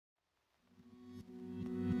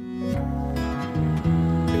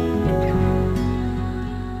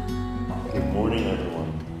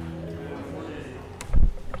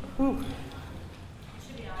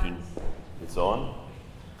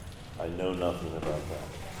judgment about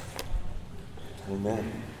that.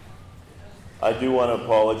 Amen. I do want to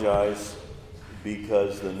apologize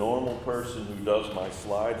because the normal person who does my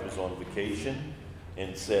slides was on vacation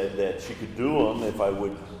and said that she could do them if I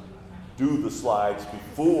would do the slides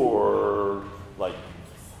before, like,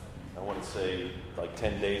 I want to say, like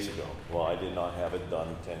 10 days ago. Well, I did not have it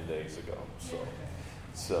done 10 days ago.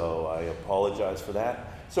 So I apologize for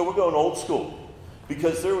that. So we're going old school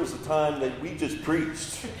because there was a time that we just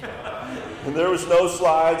preached. And there was no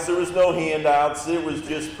slides, there was no handouts, it was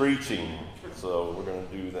just preaching. So we're going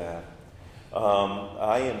to do that.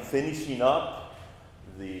 I am finishing up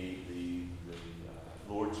the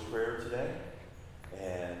Lord's Prayer today.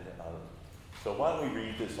 And so why don't we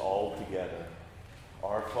read this all together?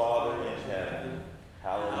 Our Father in heaven,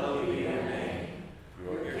 hallowed be your name.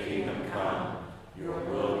 Your kingdom come, your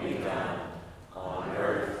will be done, on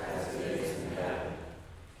earth as it is in heaven.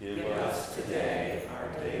 Give us today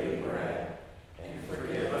our daily bread, and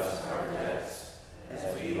forgive us our debts,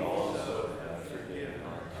 as we also have forgiven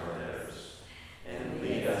our debtors. And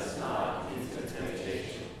lead us not into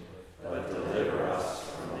temptation, but deliver us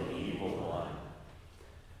from the evil one.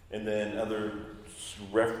 And then other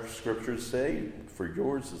scriptures say, for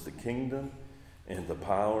yours is the kingdom and the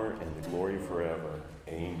power and the glory forever.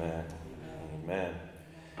 Amen. Amen.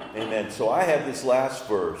 Amen. So I have this last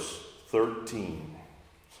verse, 13.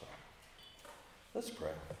 So let's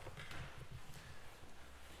pray.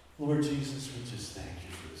 Lord Jesus, we just thank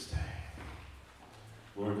you for this day.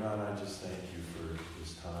 Lord God, I just thank you for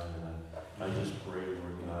this time. And I just pray,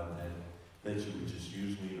 Lord God, that you would just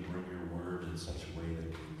use me to bring your word in such a way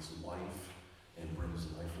that brings life and brings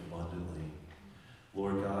life abundantly.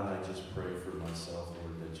 Lord God, I just pray for myself,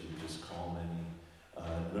 Lord, that you would just calm any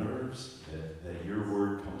nerves, that your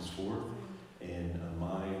word comes forth, and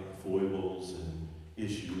my foibles and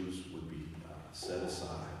issues would be set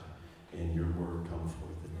aside, and your word come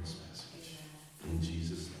forth in this message. In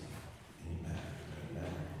Jesus' name, amen.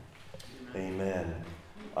 Amen. Amen.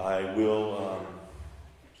 I will,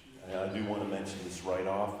 I do want to mention this right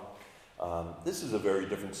off. This is a very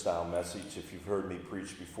different style message. If you've heard me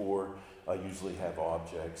preach before, I usually have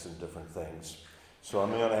objects and different things. So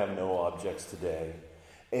I'm going to have no objects today.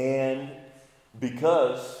 And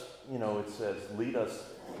because, it says, lead us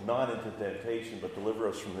not into temptation, but deliver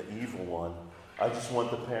us from the evil one, I just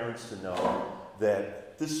want the parents to know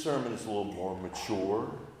that this sermon is a little more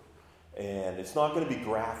mature. And it's not going to be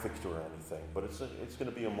graphic or anything, but it's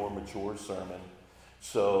going to be a more mature sermon.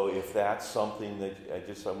 So if that's something that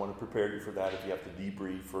I want to prepare you for that, if you have to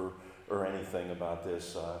debrief or anything about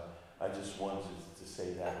this, I just wanted to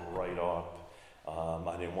say that right off.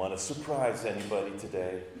 I didn't want to surprise anybody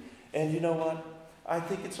today. And you know what? I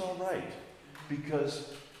think it's all right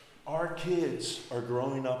because our kids are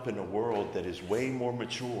growing up in a world that is way more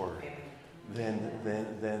mature than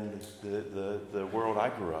the world I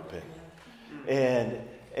grew up in.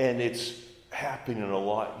 And it's happening a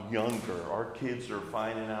lot younger. Our kids are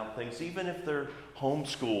finding out things, even if they're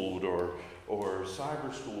homeschooled or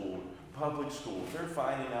cyber schooled, public school, they're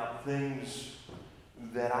finding out things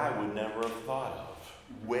that I would never have thought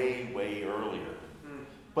of way, way earlier.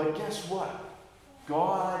 But guess what?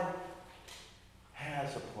 God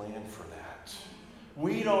has a plan for that.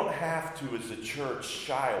 We don't have to, as a church,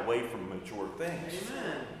 shy away from mature things.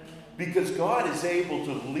 Amen. Because God is able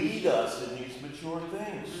to lead us in these mature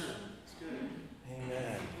things. That's good.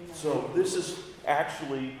 Amen. So this is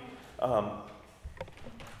actually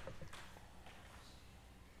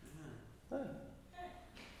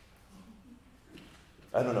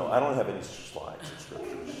I don't know. I don't have any slides in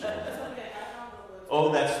scriptures.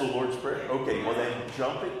 Oh, that's the Lord's Prayer? Okay, well then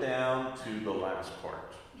jump it down to the last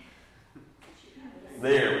part.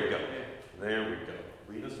 There we go. There we go.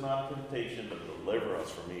 Lead us not into temptation, but deliver us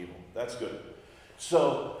from evil. That's good.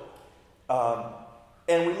 So,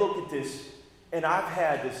 and we look at this, and I've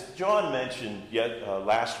had this. John mentioned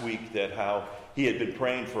last week that how he had been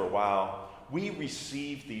praying for a while. We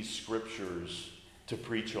received these scriptures to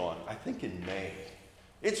preach on, I think in May.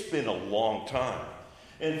 It's been a long time.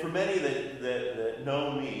 And for many that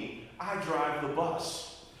know me, I drive the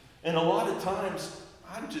bus. And a lot of times,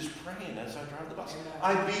 I'm just praying as I drive the bus.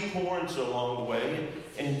 I beat horns along the way,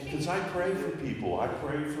 and because I pray for people. I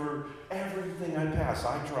pray for everything I pass.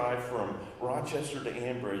 I drive from Rochester to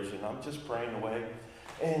Ambridge, and I'm just praying away.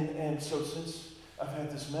 And so since I've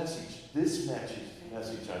had this message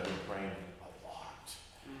I've been praying a lot.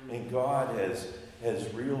 And God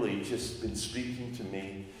has really just been speaking to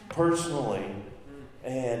me personally.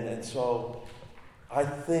 And so I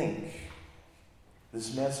think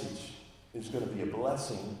this message is going to be a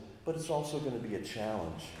blessing, but it's also going to be a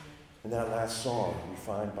challenge. In that last song,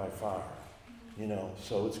 Refined by Fire,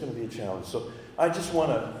 So it's going to be a challenge. So I just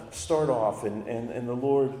want to start off, and the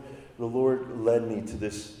Lord led me to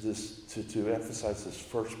to emphasize this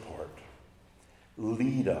first part.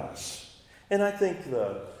 Lead us. And I think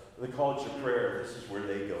the College of Prayer, this is where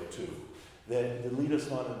they go to. That lead us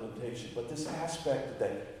not in temptation, but this aspect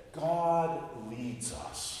that God leads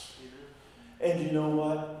us. And you know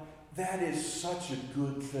what? That is such a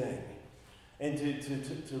good thing. And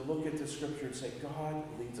to look at the scripture and say, God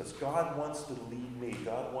leads us. God wants to lead me.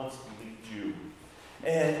 God wants to lead you.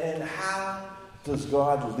 And how does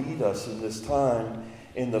God lead us in this time?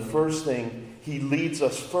 And the first thing, he leads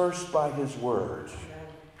us first by his word.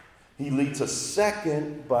 He leads us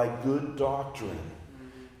second by good doctrine.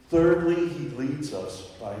 Thirdly, he leads us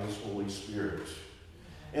by his Holy Spirit.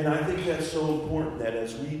 And I think that's so important that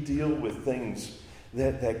as we deal with things,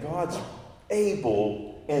 that God's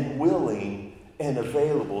able and willing and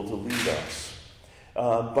available to lead us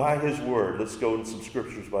by his word. Let's go into some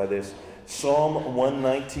scriptures by this. Psalm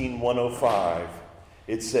 119, 105.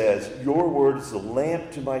 It says, your word is a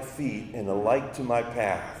lamp to my feet and a light to my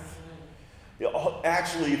path.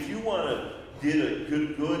 Actually, if you want to get a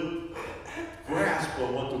good grasp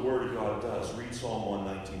of what the word of God does, read Psalm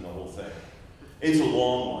 119, the whole thing. It's a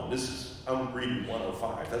long one. I'm reading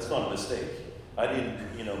 105. That's not a mistake. I didn't,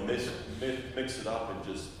 mix it up and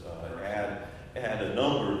just add a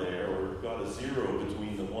number there or got a 0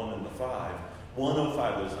 between the 1 and the 5.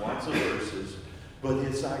 105, there's lots of verses, but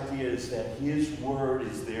his idea is that his word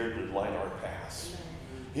is there to light our paths.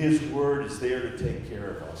 His word is there to take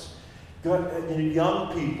care of us. God, and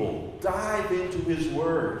young people, dive into his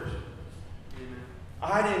word.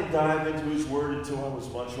 I didn't dive into his word until I was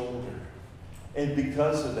much older. And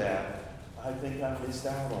because of that, I think I missed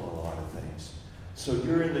out on a lot of things. So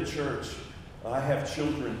you're in the church. I have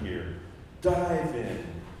children here. Dive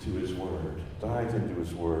into his word. Dive into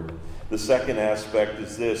his word. The second aspect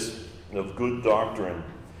is this, of good doctrine.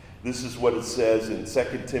 This is what it says in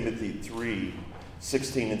 2 Timothy 3,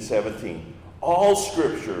 16 and 17. All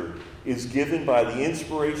scripture is given by the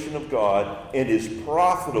inspiration of God and is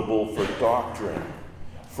profitable for doctrine,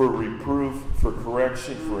 for reproof, for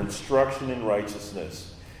correction, for instruction in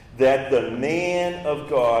righteousness, that the man of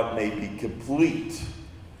God may be complete,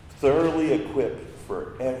 thoroughly equipped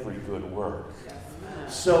for every good work.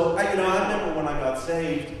 So, I remember when I got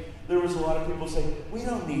saved, there was a lot of people saying, we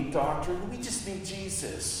don't need doctrine, we just need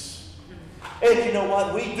Jesus. And you know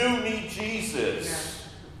what? We do need Jesus.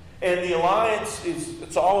 And the Alliance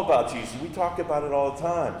it's all about Jesus. We talk about it all the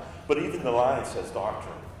time. But even the Alliance has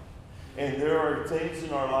doctrine. And there are things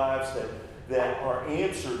in our lives that are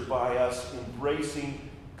answered by us embracing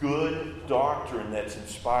good doctrine that's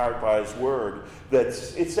inspired by his word. It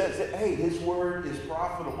says that, hey, his word is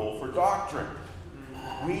profitable for doctrine.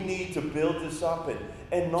 We need to build this up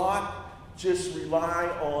and not just rely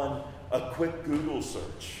on a quick Google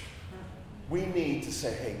search. We need to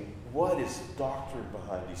say, hey, what is the doctrine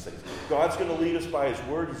behind these things? God's going to lead us by his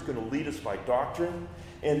word. He's going to lead us by doctrine.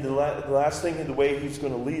 And the last thing in the way he's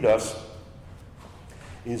going to lead us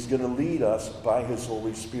is going to lead us by his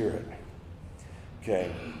Holy Spirit.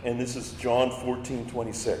 Okay, and this is John 14,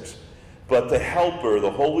 26. But the Helper,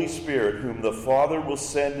 the Holy Spirit, whom the Father will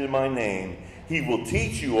send in my name, he will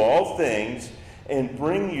teach you all things and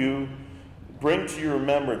bring to your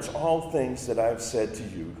remembrance all things that I have said to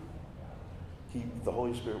you. The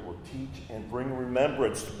Holy Spirit will teach and bring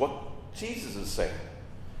remembrance to what Jesus is saying.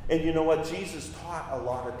 And you know what? Jesus taught a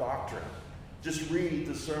lot of doctrine. Just read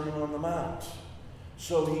the Sermon on the Mount.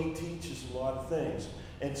 So he teaches a lot of things.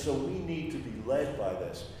 And so we need to be led by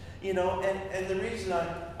this. And the reason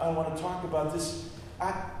I want to talk about this,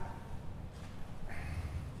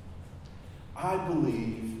 I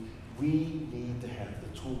believe we need to have the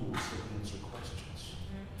tools to answer questions.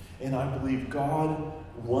 And I believe God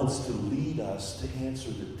wants to lead us to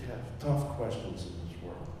answer the tough questions in this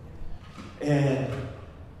world.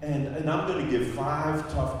 And I'm going to give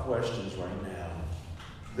 5 tough questions right now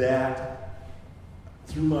that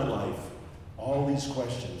through my life, all these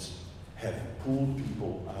questions have pulled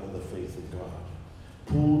people out of the faith of God,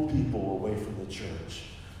 pulled people away from the church,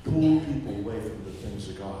 pulled people away from the things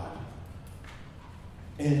of God.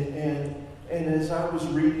 And as I was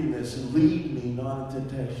reading this, lead me not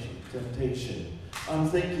into temptation, I'm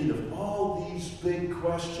thinking of all these big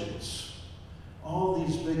questions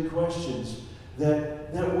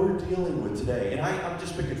that we're dealing with today. And I'm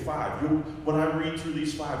just picking 5. When I read through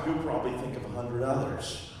these 5, you'll probably think of 100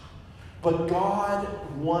 others. But God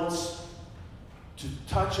wants to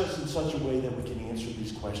touch us in such a way that we can answer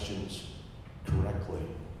these questions correctly.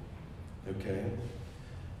 Okay?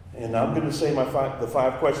 And I'm going to say the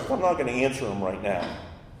 5 questions. I'm not going to answer them right now.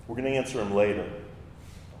 We're going to answer them later.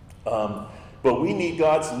 But we need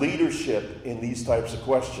God's leadership in these types of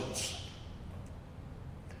questions.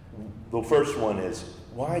 The first one is,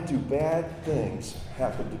 why do bad things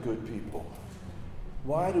happen to good people?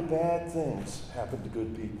 Why do bad things happen to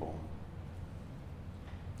good people?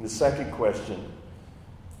 The second question,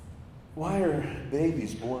 why are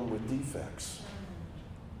babies born with defects?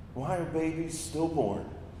 Why are babies stillborn?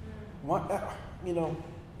 Why,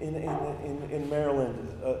 in Maryland,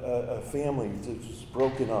 a family was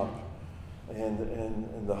broken up,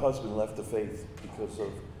 and the husband left the faith because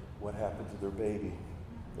of what happened to their baby.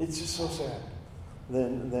 It's just so sad.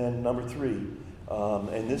 Then number three,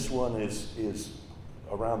 and this one is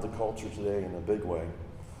around the culture today in a big way.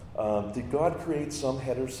 Did God create some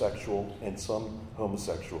heterosexual and some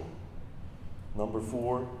homosexual? Number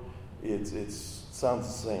four, it sounds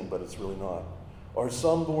the same, but it's really not. Are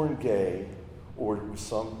some born gay or with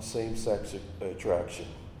some same-sex attraction?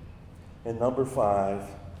 And number five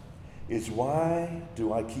is, why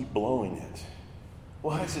do I keep blowing it?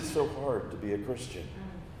 Why is it so hard to be a Christian?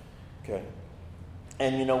 Okay.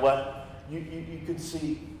 And you know what? You can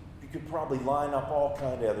see, you could probably line up all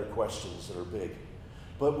kind of other questions that are big.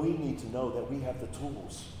 But we need to know that we have the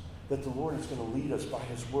tools, that the Lord is going to lead us by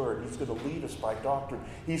His Word. He's going to lead us by doctrine.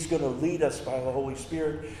 He's going to lead us by the Holy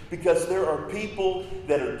Spirit, because there are people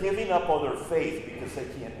that are giving up on their faith because they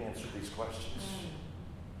can't answer these questions.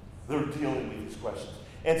 They're dealing with these questions.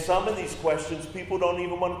 And some of these questions people don't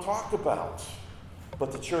even want to talk about.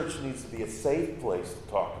 But the church needs to be a safe place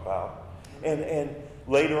to talk about. And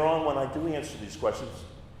later on, when I do answer these questions,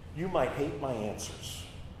 you might hate my answers.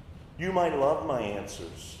 You might love my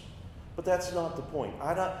answers. But that's not the point.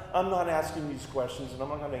 I'm not asking these questions, and I'm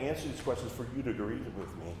not going to answer these questions for you to agree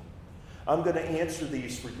with me. I'm going to answer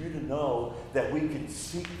these for you to know that we can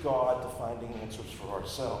seek God to find the answers for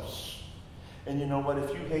ourselves. And you know what? If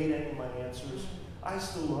you hate any of my answers, I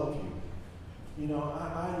still love you. You know,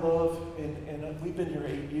 I love, and we've been here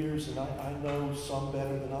 8 years, and I know some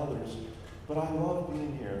better than others. But I love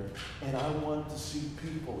being here, and I want to see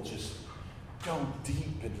people just go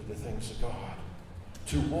deep into the things of God.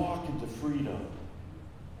 To walk into freedom.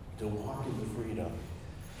 To walk into freedom.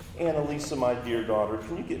 Annalisa, my dear daughter,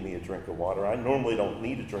 can you get me a drink of water? I normally don't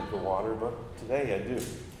need a drink of water, but today I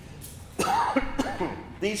do.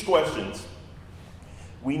 These questions,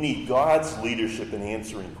 we need God's leadership in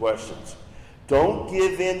answering questions. Don't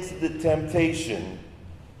give in to the temptation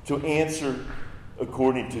to answer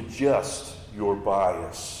according to just your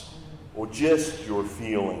bias or just your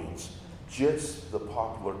feelings, just the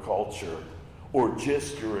popular culture, or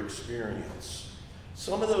just your experience.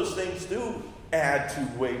 Some of those things do add to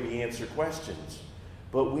the way we answer questions,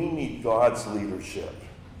 but we need God's leadership.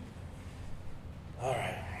 All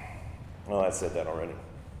right. Well, I said that already.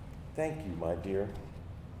 Thank you, my dear.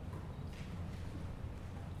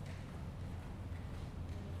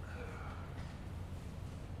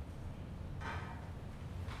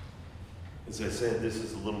 As I said, this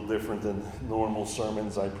is a little different than normal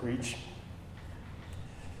sermons I preach.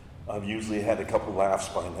 I've usually had a couple laughs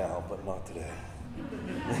by now, but not today.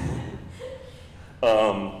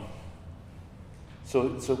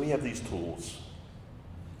 So we have these tools.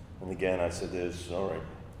 And again, I said this, all right,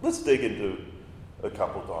 let's dig into a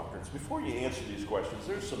couple doctrines. Before you answer these questions,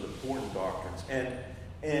 there's some important doctrines. And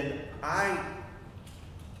I've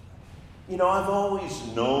always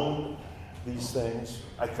known these things,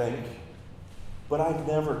 I think, but I've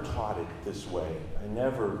never taught it this way. I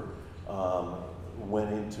never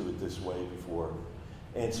went into it this way before.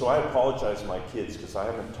 And so I apologize to my kids because I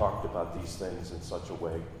haven't talked about these things in such a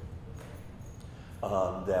way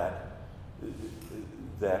that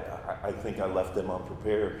I think I left them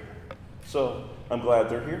unprepared. So I'm glad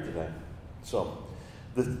they're here today. So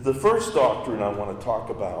the first doctrine I want to talk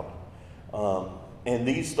about, and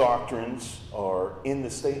these doctrines are in the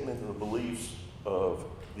statement of the beliefs of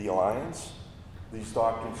the Alliance. These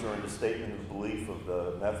doctrines are in the statement of belief of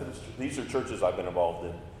the Methodist. These are churches I've been involved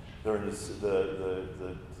in. They're in the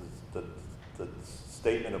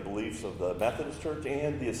statement of beliefs of the Methodist Church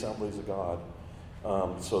and the Assemblies of God.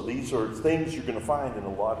 So these are things you're going to find in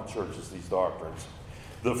a lot of churches, these doctrines.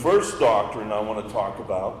 The first doctrine I want to talk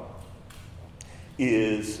about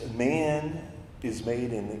is man is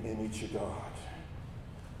made in the image of God.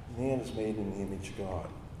 Man is made in the image of God.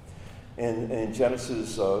 And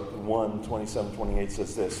Genesis 1, 27, 28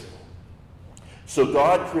 says this. So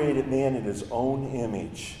God created man in his own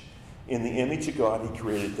image. In the image of God he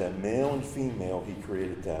created them. Male and female he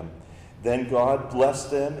created them. Then God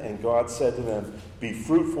blessed them, and God said to them, be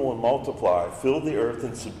fruitful and multiply, fill the earth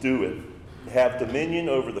and subdue it. Have dominion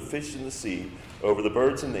over the fish in the sea, over the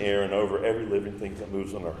birds in the air, and over every living thing that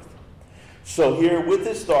moves on earth. So here, with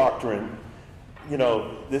this doctrine,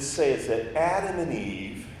 this says that Adam and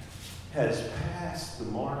Eve has passed the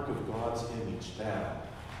mark of God's image down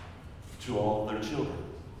to all their children.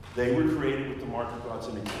 They were created with the mark of God's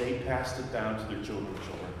image. They passed it down to their children.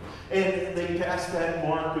 And they passed that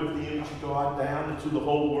mark of the image of God down into the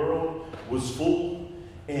whole world, was full.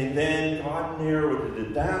 And then God narrowed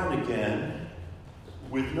it down again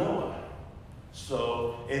with Noah.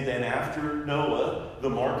 And then after Noah, the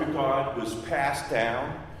mark of God was passed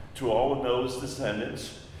down to all of Noah's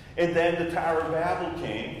descendants. And then the Tower of Babel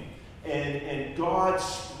came, and God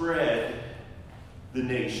spread the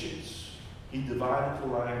nations. He divided the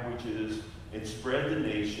languages and spread the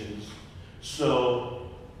nations. So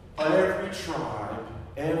every tribe,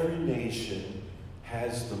 every nation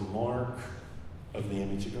has the mark of the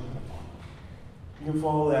image of God upon it. You can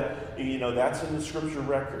follow that. That's in the scripture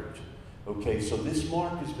record. Okay, so this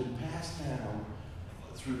mark has been passed down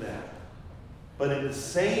through that. But at the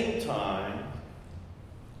same time,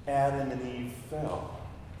 Adam and Eve fell.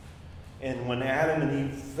 And when Adam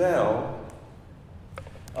and Eve fell,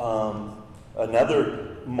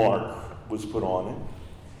 another mark was put on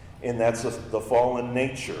it, and that's the fallen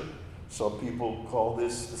nature. Some people call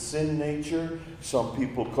this the sin nature. Some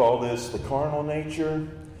people call this the carnal nature.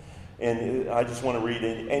 And I just want to read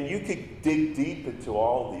it. And you could dig deep into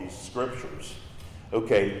all these scriptures.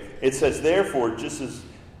 Okay, it says, therefore, just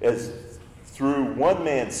as through one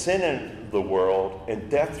man sin entered the world, and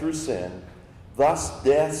death through sin, thus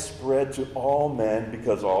death spread to all men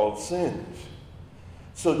because all have sinned.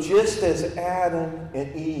 So just as Adam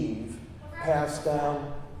and Eve passed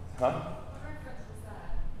down,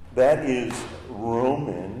 that is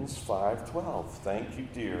Romans 5:12. Thank you,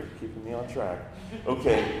 dear, keeping me on track.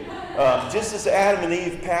 Okay, just as Adam and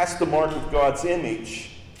Eve passed the mark of God's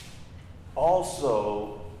image,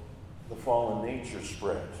 also the fallen nature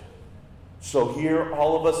spread. So here,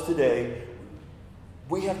 all of us today,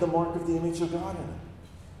 we have the mark of the image of God in it.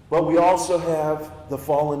 But we also have the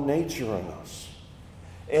fallen nature in us.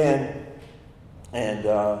 And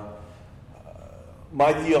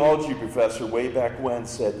my theology professor way back when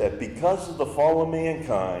said that because of the fall of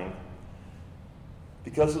mankind,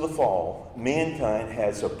 because of the fall, mankind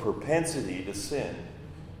has a propensity to sin.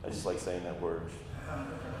 I just like saying that word.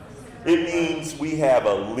 It means we have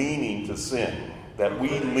a leaning to sin, that we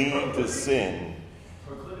lean to sin.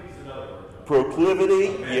 Proclivity is another word.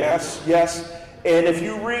 Proclivity, yes. And if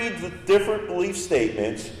you read the different belief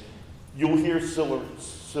statements, you'll hear similar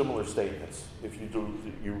statements. If you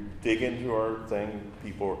dig into our thing,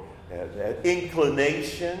 people have that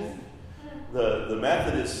inclination. The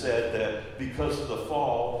Methodists said that because of the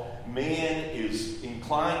fall, man is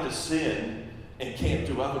inclined to sin and can't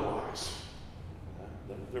do otherwise.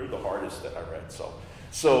 They're the hardest that I read.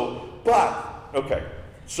 So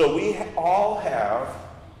we all have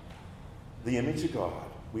the image of God.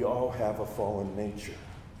 We all have a fallen nature.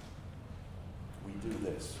 We do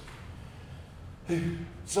this.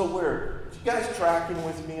 So you guys tracking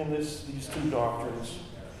with me in these two doctrines?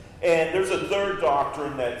 And there's a third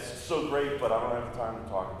doctrine that's so great, but I don't have time to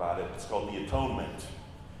talk about it. It's called the atonement.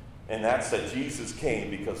 And that's that Jesus came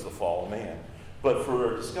because of the fall of man. But for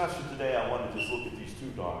our discussion today, I want to just look at these two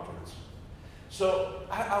doctrines. So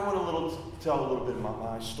I want to tell a little bit about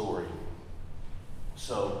my story.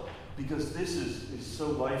 So, because this is so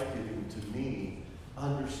life-giving to me,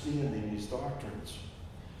 understanding these doctrines.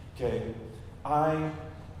 Okay? I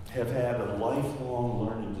have had a lifelong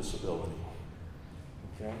learning disability.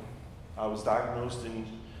 Okay? I was diagnosed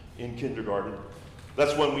in kindergarten.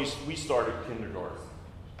 That's when we started kindergarten.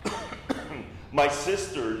 My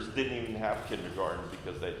sisters didn't even have kindergarten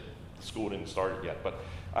because the school didn't start yet. But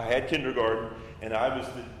I had kindergarten, and I was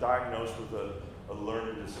diagnosed with a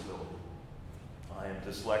learning disability. I am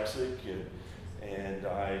dyslexic, and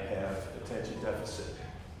I have attention deficit.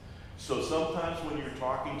 So sometimes when you're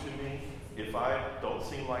talking to me, if I don't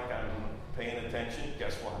seem like I'm paying attention,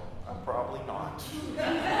 guess what? I'm probably not.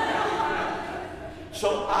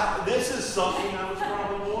 So this is something I was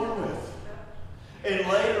probably born with. And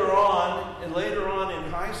later on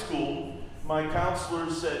in high school, my counselor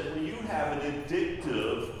said, well, you have an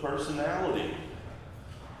addictive personality.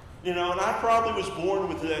 And I probably was born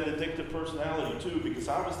with that addictive personality too, because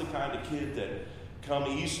I was the kind of kid that come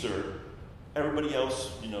Easter, everybody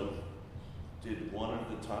else, did one at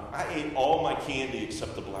a time. I ate all my candy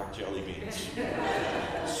except the black jelly beans.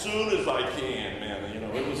 As soon as I can, man,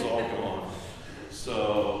 it was all gone.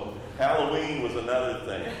 So, Halloween was another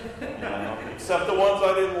thing, except the ones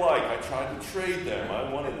I didn't like. I tried to trade them.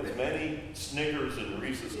 I wanted as many Snickers and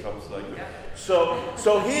Reese's cups as I could.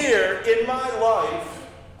 So here, in my life,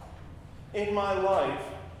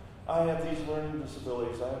 I have these learning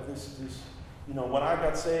disabilities. I have this when I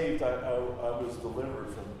got saved, I was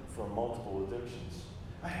delivered from multiple addictions.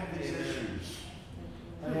 I have these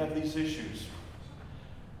issues.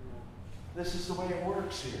 This is the way it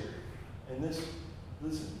works here. And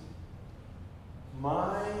listen,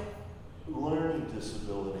 my learning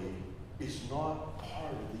disability is not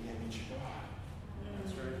part of the image of God.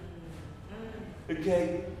 That's right.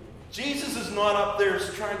 Okay? Jesus is not up there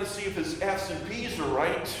trying to see if his F's and P's are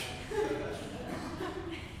right.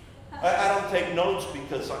 I don't take notes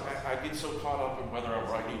because I get so caught up in whether I'm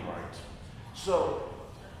writing right. So,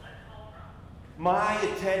 my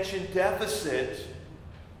attention deficit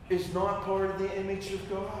is not part of the image of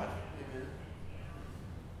God.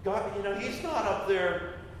 God, he's not up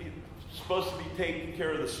there supposed to be taking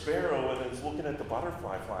care of the sparrow and is looking at the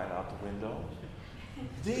butterfly flying out the window.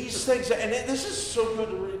 These things, and this is so good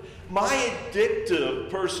to read. My addictive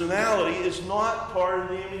personality is not part of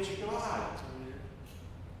the image of God.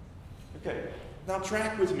 Okay, now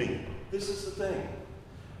track with me. This is the thing.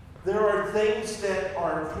 There are things that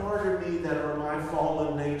are part of me that are my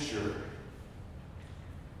fallen nature.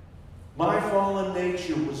 My fallen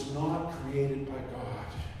nature was not created by God.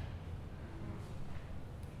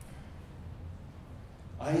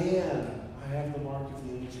 I have the mark of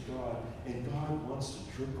the image of God, and God wants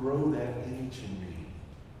to grow that image in me.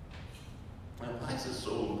 Now, why is this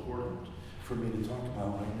so important for me to talk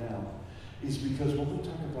about right now? Is because when we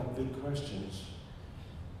talk about big questions,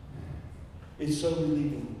 it's so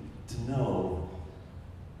relieving to know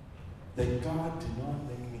that God did not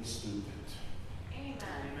make me stupid. Amen.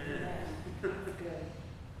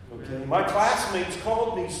 Okay? My classmates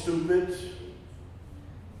called me stupid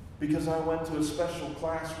because I went to a special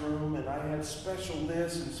classroom and I had special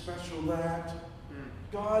this and special that.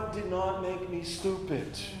 God did not make me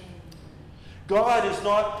stupid. God is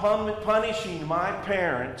not punishing my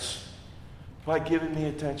parents by giving me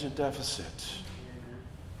attention deficit.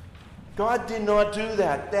 God did not do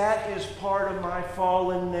that. That is part of my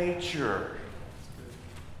fallen nature.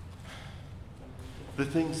 The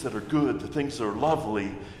things that are good, the things that are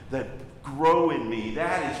lovely, that grow in me,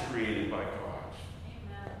 that is created by God.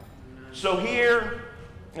 Amen. So here,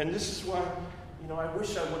 and this is why, I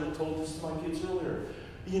wish I would have told this to my kids earlier.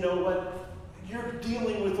 You know what? You're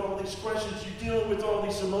dealing with all these questions. You're dealing with all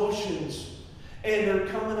these emotions. And they're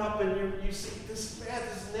coming up and you see, this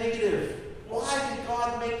is negative. Why did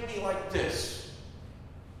God make me like this?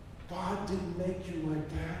 God didn't make you like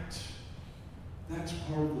that. That's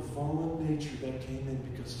part of the fallen nature that came in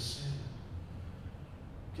because of sin.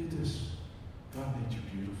 Get this. God made you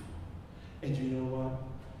beautiful. And you know what?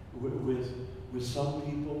 With some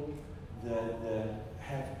people that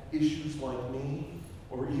have issues like me,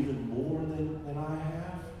 or even more than I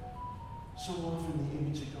have, so often the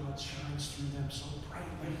image of God shines through them so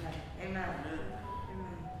brightly. Amen.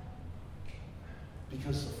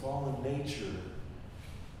 Because the fallen nature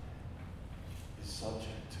is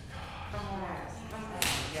subject to God.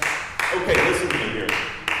 Okay, listen to me here.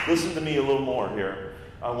 Listen to me a little more here.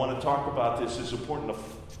 I want to talk about this. It's important.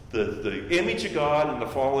 The image of God and the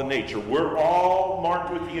fallen nature. We're all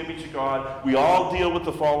marked with the image of God. We all deal with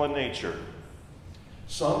the fallen nature.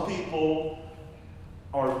 Some people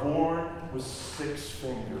are born with 6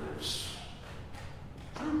 fingers.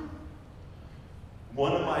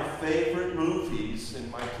 One of my favorite movies, and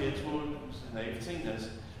my kids will, and they've seen this,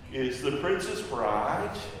 is The Princess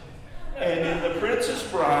Bride. And in The Princess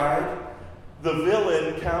Bride, the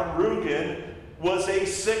villain, Count Rugen, was a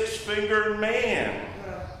 6-fingered man.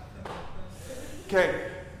 Okay,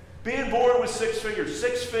 being born with 6 fingers.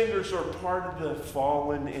 6 fingers are part of the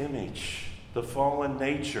fallen image, the fallen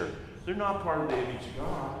nature. They're not part of the image of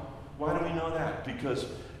God. Why do we know that? Because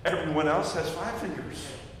everyone else has 5 fingers.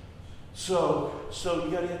 So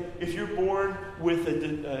you got to, if you're born with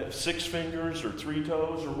 6 fingers or 3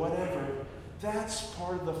 toes or whatever, that's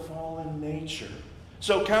part of the fallen nature.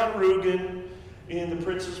 So Count Rugen in The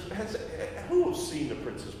Princess, who has seen The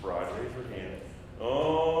Princess Bride? Raise your hand.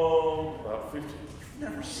 Oh, about 50.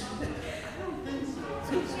 Never seen it. I don't think so.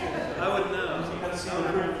 I would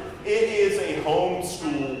know. It is a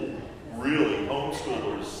homeschool, really,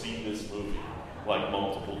 homeschoolers see this movie like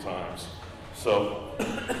multiple times. So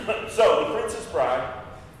The Princess Bride,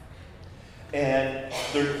 and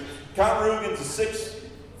Count Rugen's a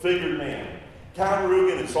 6-fingered man. Count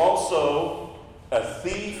Rugen is also a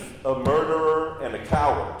thief, a murderer, and a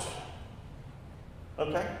coward.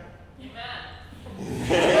 Okay? Amen.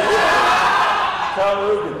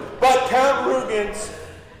 Count Rugen. But Count Rugen's,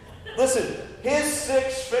 listen, his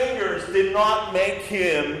 6 fingers did not make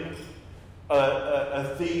him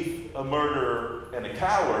a thief, a murderer, and a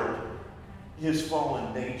coward. His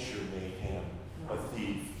fallen nature made him a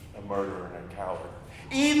thief, a murderer, and a coward.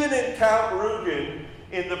 Even in Count Rugen,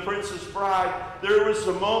 in The Princess Bride, there was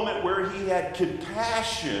a moment where he had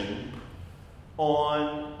compassion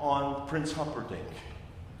on Prince Humperdinck.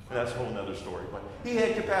 And that's a whole other story. But he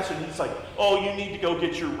had compassion. He's like, oh, you need to go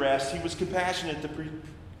get your rest. He was compassionate to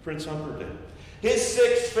Prince Humperdinck. His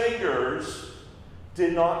 6 fingers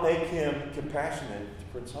did not make him compassionate to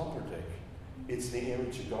Prince Humperdinck. It's the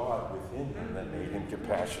image of God within him that made him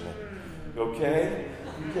compassionate. Okay?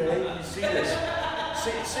 Okay? You see this?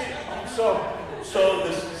 See. So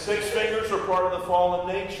the 6 fingers are part of the fallen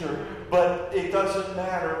nature, but it doesn't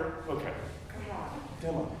matter. Okay.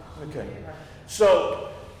 Come on. Okay. So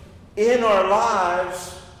in our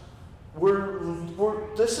lives,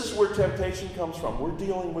 this is where temptation comes from. We're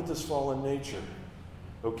dealing with this fallen nature.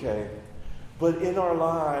 Okay? But in our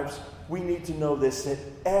lives, we need to know this, that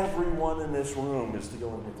everyone in this room is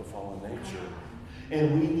dealing with the fallen nature.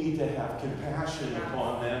 And we need to have compassion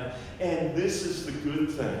upon them. And this is the good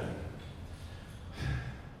thing.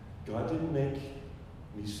 God didn't make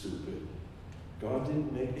me stupid. God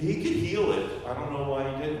didn't make... He could heal it. I don't know why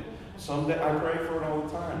he didn't. Someday, I pray for it all the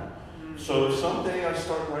time. So if someday I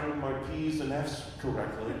start writing my P's and F's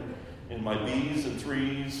correctly, and my B's and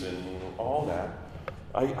 3's and all that,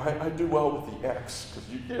 I do well with the X, because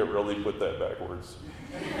you can't really put that backwards.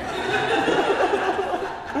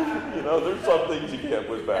 There's some things you can't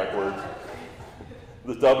put backwards.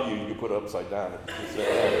 The W you can put upside down.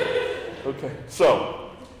 Okay,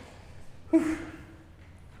 so,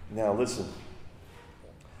 now listen.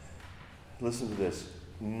 Listen to this.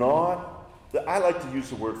 I like to use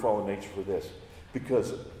the word fallen nature for this,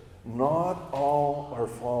 because not all our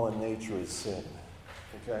fallen nature is sin.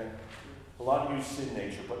 Okay? A lot of you sin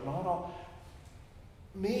nature, but not all.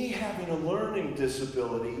 Me having a learning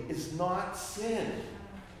disability is not sin.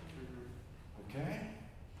 Okay?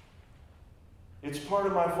 It's part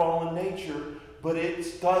of my fallen nature, but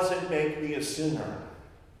it doesn't make me a sinner.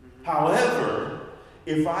 However,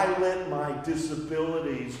 if I let my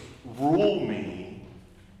disabilities rule me,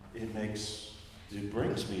 it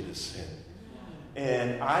brings me to sin.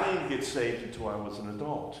 And I didn't get saved until I was an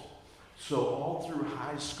adult. So all through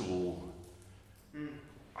high school,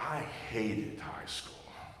 I hated high school.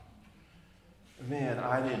 Man,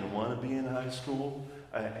 I didn't want to be in high school.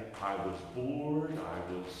 I was bored. I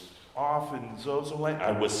was off in Zozoland.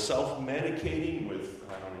 I was self-medicating with,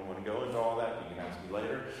 I don't even want to go into all that. You can ask me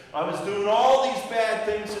later. I was doing all these bad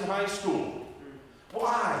things in high school.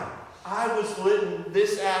 Why? I was letting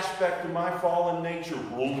this aspect of my fallen nature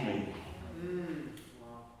rule me.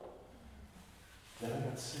 Then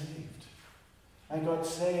I got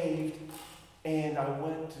saved. And I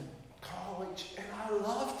went to college, and I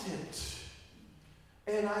loved it.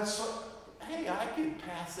 And I saw, hey, I can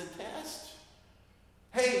pass the test.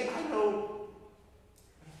 Hey, I know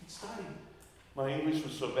I can study. My English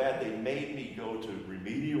was so bad, they made me go to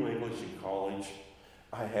remedial English in college.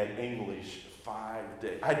 I had English 5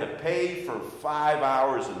 days. I had to pay for 5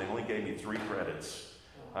 hours, and they only gave me 3 credits.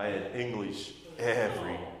 I had English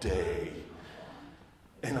every day.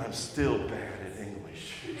 And I'm still bad at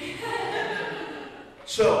English.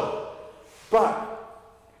 But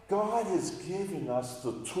God has given us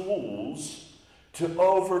the tools to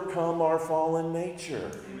overcome our fallen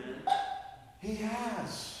nature. He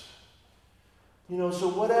has. So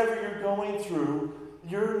whatever you're going through,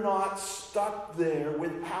 you're not stuck there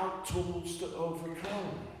without tools to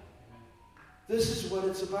overcome. This is what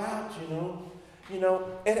it's about,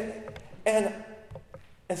 And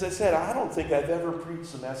as I said, I don't think I've ever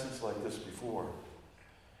preached a message like this before.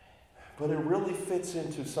 But it really fits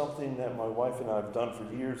into something that my wife and I have done for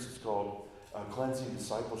years. It's called cleansing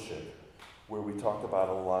discipleship, where we talk about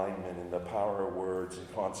alignment and the power of words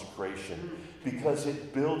and consecration, because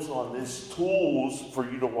it builds on these tools for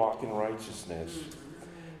you to walk in righteousness.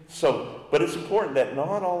 But it's important that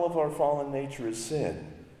not all of our fallen nature is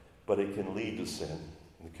sin, but it can lead to sin.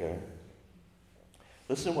 Okay?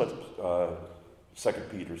 Listen to what 2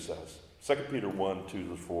 Peter says. 2 Peter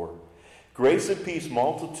 1:2-4. Grace and peace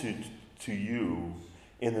multitude to you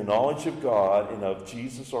in the knowledge of God and of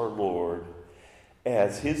Jesus our Lord,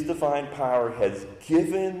 as his divine power has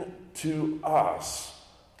given to us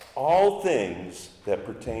all things that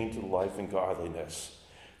pertain to life and godliness,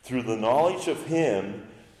 through the knowledge of him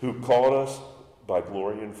who called us by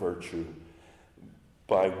glory and virtue,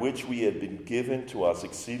 by which we have been given to us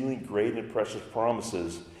exceedingly great and precious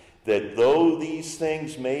promises, that though these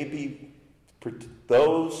things may be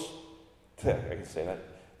those, I can say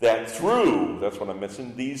that through, that's what I'm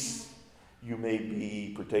missing, these you may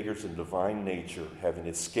be partakers in divine nature, having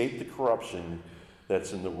escaped the corruption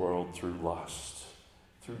that's in the world through lust.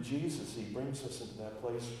 Through Jesus, he brings us into that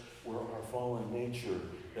place where our fallen nature,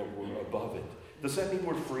 that we're above it. Does that mean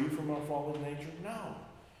we're free from our fallen nature? No.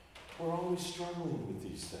 We're always struggling with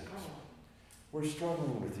these things. We're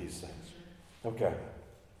struggling with these things. Okay.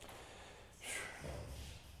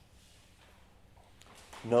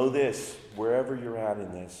 Know this, wherever you're at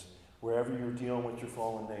in this, wherever you're dealing with your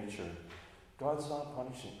fallen nature, God's not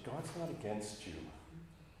punishing. God's not against you.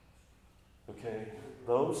 Okay?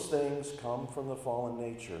 Those things come from the fallen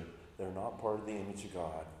nature. They're not part of the image of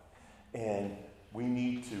God. And we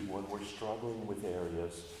need to, when we're struggling with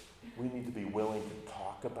areas, we need to be willing to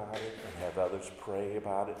talk about it and have others pray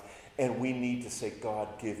about it. And we need to say, God,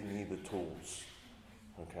 give me the tools.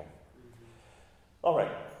 Okay? All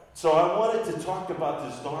right. So I wanted to talk about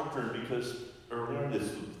this doctrine because earlier in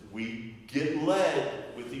this, we get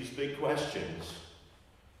led with these big questions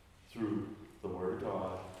through the Word of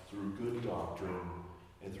God, through good doctrine,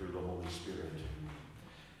 and through the Holy Spirit.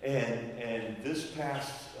 And this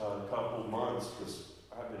past couple months, because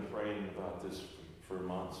I've been praying about this for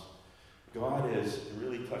months, God has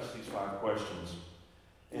really touched these 5 questions.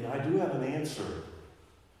 And I do have an answer,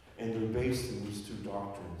 and they're based in these 2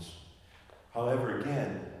 doctrines. However,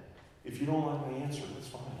 again, if you don't like my answer, that's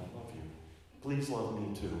fine. I love you. Please love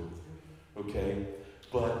me too. Okay?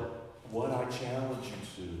 But what I challenge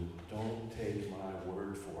you to, don't take my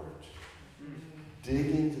word for it.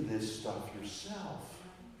 Dig into this stuff yourself.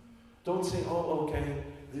 Don't say, oh, okay,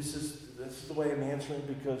 this is the way I'm answering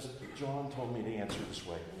because John told me to answer this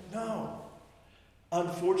way. No.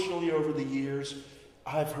 Unfortunately, over the years,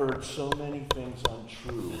 I've heard so many things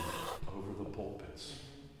untrue over the pulpits.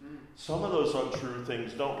 Some of those untrue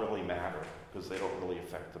things don't really matter because they don't really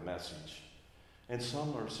affect the message. And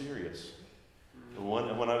some are serious.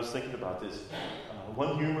 When I was thinking about this,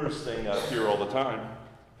 one humorous thing I hear all the time,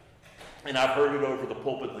 and I've heard it over the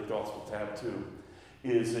pulpit at the Gospel Tab too,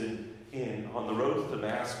 is on the road to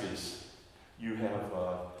Damascus, you have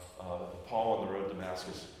Paul on the road to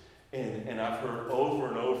Damascus, and I've heard over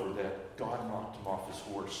and over that God knocked him off his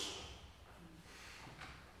horse.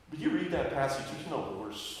 But you read that passage, there's no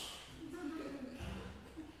horse.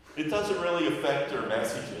 It doesn't really affect their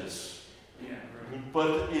messages. Yeah, right.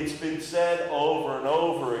 But it's been said over and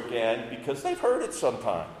over again because they've heard it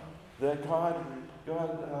sometime that God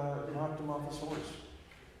knocked him off his horse.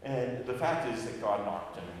 And the fact is that God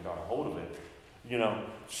knocked him and got a hold of it.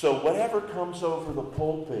 So whatever comes over the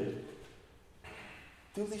pulpit,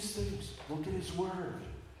 do these things. Look at his word.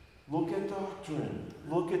 Look at doctrine.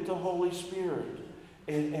 Look at the Holy Spirit.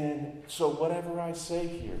 And so whatever I say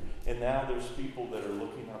here, and now there's people that are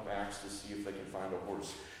looking up Acts to see if they can find a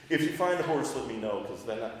horse. If you find a horse, let me know, because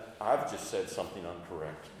then I've just said something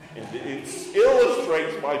incorrect. And it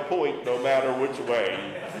illustrates my point no matter which way.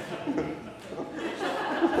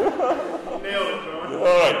 Nailed it, John. All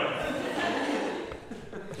right.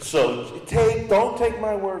 So don't take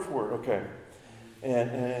my word for it, okay? And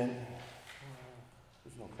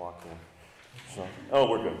there's no clock there. So,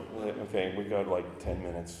 we're good. Okay, we got like 10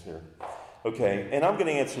 minutes here. Okay, and I'm going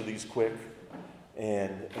to answer these quick.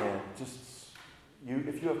 And just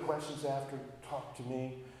if you have questions after, talk to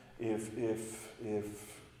me. If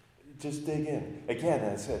just dig in. Again,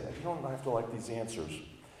 as I said, you don't have to like these answers.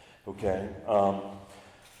 Okay.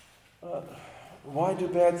 Why do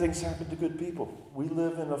bad things happen to good people? We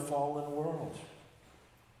live in a fallen world.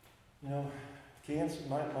 Cancer.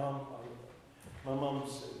 My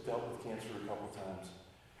mom's dealt with cancer a couple times,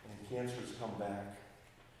 and cancer's come back,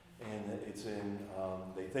 and it's in.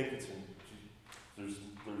 They think it's in. There's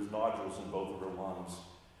nodules in both of her lungs,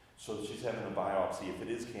 so she's having a biopsy. If it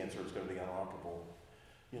is cancer, it's going to be inoperable.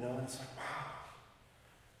 And it's like,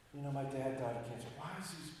 wow. My dad died of cancer. Why does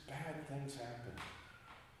these bad things happen?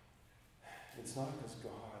 It's not because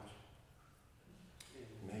God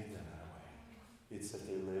made them that way. It's that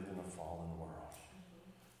they live in a fallen world.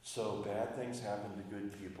 So bad things happen to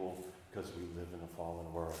good people because we live in a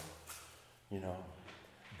fallen world.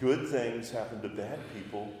 Good things happen to bad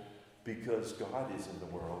people because God is in the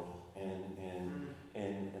world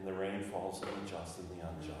and the rain falls on the just and the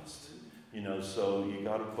unjust. So you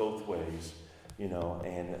got it both ways,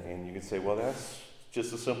 and you can say, well, that's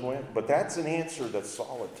just a simple answer. But that's an answer that's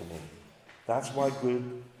solid to me. That's why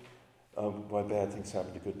why bad things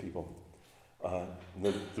happen to good people.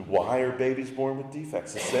 Why are babies born with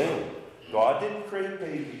defects? The same. God didn't create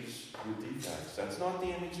babies with defects. That's not the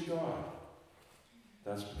image of God.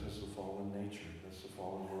 That's because of the fallen nature. That's the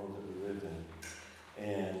fallen world that we live in.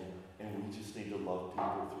 And we just love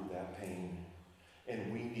people through that pain.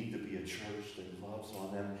 And we need to be a church that loves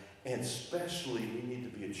on them. And especially, we need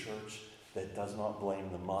to be a church that does not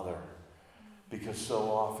blame the mother. Because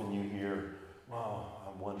so often you hear, well,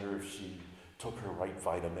 I wonder if she took her right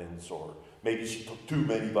vitamins, or maybe she took too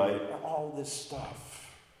many vitamins. All this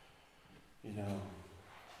stuff. You know,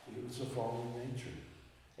 it was a fallen nature.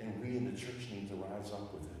 And we in the church need to rise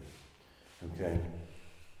up with it. Okay?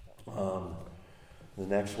 The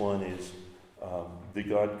next one is, did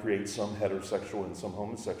God create some heterosexual and some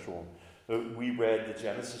homosexual? We read the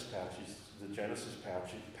Genesis passage. The Genesis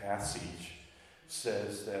passage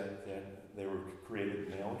says that they were created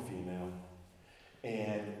male and female,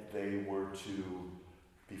 and they were to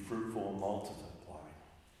be fruitful and multiply.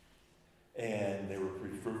 And they were to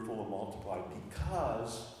be fruitful and multiply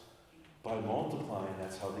because by multiplying,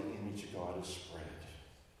 that's how the image of God is spread.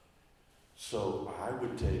 So I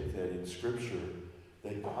would take that in Scripture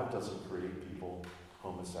that God doesn't create people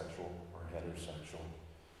homosexual or heterosexual.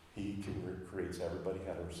 He creates everybody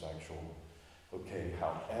heterosexual. Okay,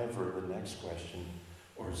 however, the next question,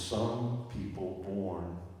 are some people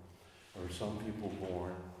born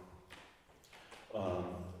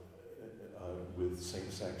with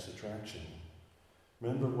same-sex attraction?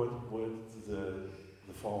 Remember what the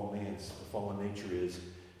fallen nature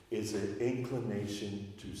is an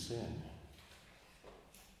inclination to sin.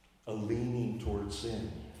 A leaning towards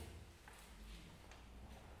sin.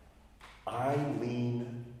 I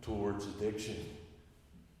lean towards addiction.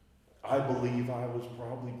 I believe I was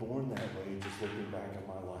probably born that way, just looking back at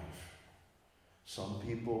my life. Some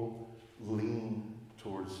people lean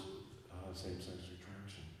towards same-sex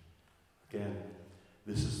attraction. Again,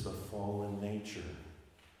 this is the fallen nature.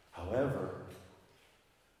 However,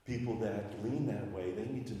 people that lean that way, they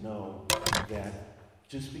need to know that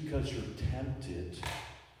just because you're tempted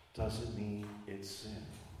doesn't mean it's sin.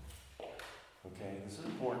 Okay? This is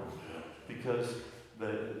important because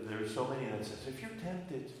there's so many that says, if you're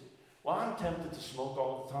tempted, well, I'm tempted to smoke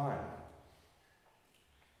all the time.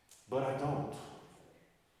 But I don't.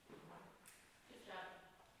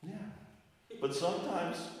 Yeah. But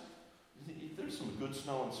sometimes there's some good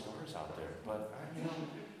smelling cigars out there, but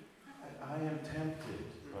I am tempted,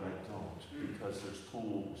 but I don't, because there's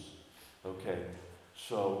tools. Okay.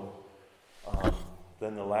 So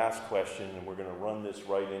then the last question, and we're going to run this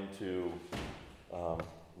right into the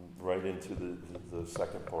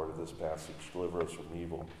second part of this passage, deliver us from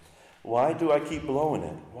evil. Why do I keep blowing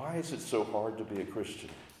it? Why is it so hard to be a Christian?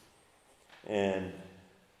 And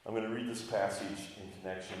I'm going to read this passage in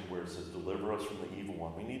connection where it says, deliver us from the evil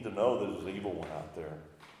one. We need to know that there's an evil one out there.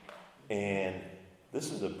 And this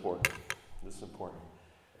is important.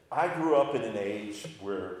 I grew up in an age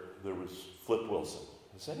where there was Flip Wilson.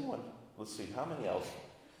 Does anyone? Let's see, how many else?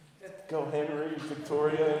 Go Henry,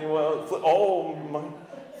 Victoria, anyone?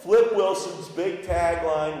 Flip Wilson's big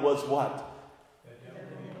tagline was what?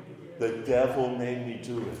 The devil made me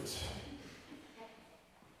do it.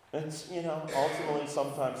 It's, ultimately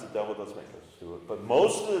sometimes the devil does make us do it. But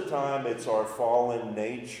most of the time it's our fallen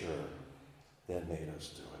nature that made us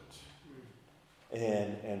do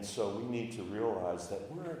it. And so we need to realize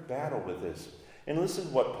that we're at battle with this. And listen to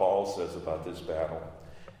what Paul says about this battle.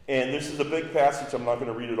 And this is a big passage. I'm not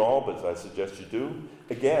going to read it all, but I suggest you do.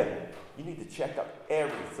 Again, you need to check out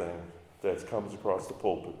everything that comes across the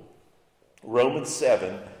pulpit. Romans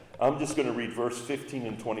 7. I'm just going to read verse 15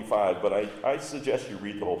 and 25, but I suggest you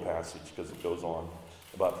read the whole passage because it goes on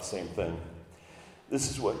about the same thing.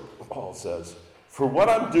 This is what Paul says. For what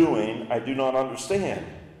I'm doing, I do not understand.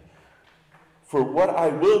 For what I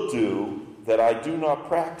will do, that I do not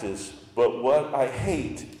practice, but what I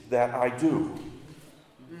hate, that I do.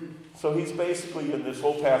 So he's basically, in this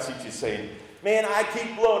whole passage, he's saying, man, I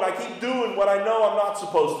keep blowing. I keep doing what I know I'm not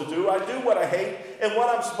supposed to do. I do what I hate, and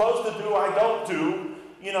what I'm supposed to do, I don't do.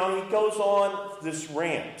 He goes on this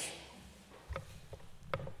rant.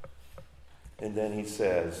 And then he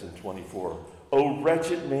says in 24, O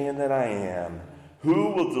wretched man that I am,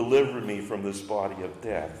 who will deliver me from this body of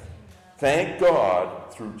death? Thank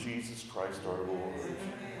God through Jesus Christ our Lord.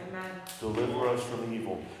 Amen. Deliver us from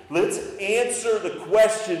evil. Let's answer the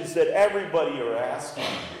questions that everybody are asking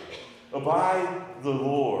by the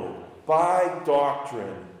Lord, by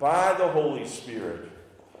doctrine, by the Holy Spirit.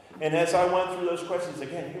 And as I went through those questions,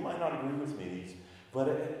 again, you might not agree with me,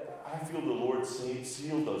 but I feel the Lord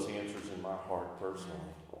sealed those answers in my heart personally.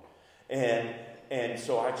 And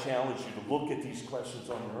so I challenge you to look at these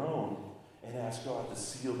questions on your own and ask God to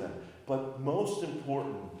seal them. But most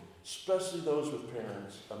important, especially those with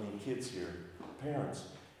kids here, parents,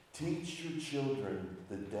 teach your children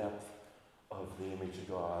the depth of the image of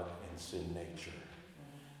God and sin nature.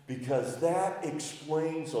 because that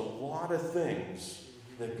explains a lot of things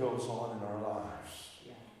that goes on in our lives.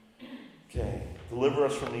 Okay, deliver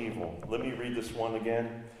us from evil. Let me read this one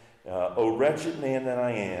again. O wretched man that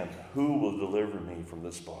I am, who will deliver me from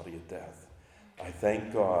this body of death? I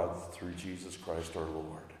thank God through Jesus Christ our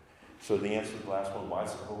Lord. So the answer to the last one, why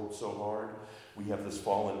is it so hard? We have this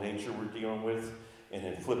fallen nature we're dealing with. And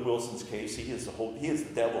in Flip Wilson's case, he is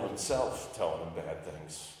the devil himself telling him bad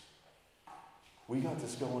things. We got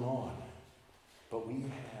this going on. But we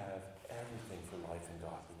have everything for life and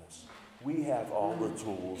godliness. We have all the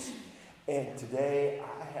tools. And today,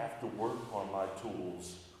 I have to work on my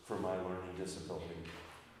tools for my learning disability.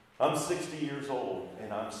 I'm 60 years old,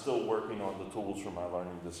 and I'm still working on the tools for my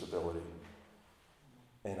learning disability.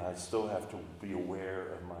 And I still have to be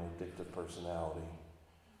aware of my addictive personality.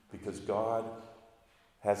 Because God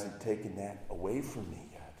hasn't taken that away from me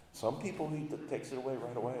yet. Some people, He takes it away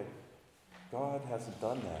right away. God hasn't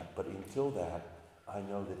done that. But until that, I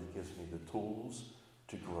know that He gives me the tools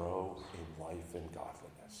to grow in life and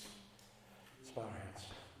godliness. Let's bow our hands.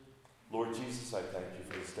 Lord Jesus, I thank you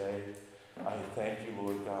for this day. I thank you,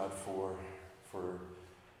 Lord God, for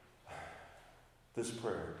this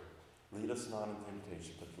prayer. Lead us not into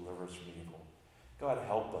temptation, but deliver us from evil. God,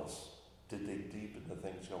 help us to dig deep into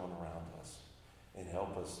things going around us. And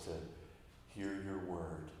help us to hear your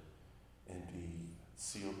word and be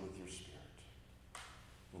sealed with your Spirit.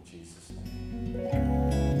 In Jesus'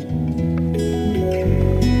 name.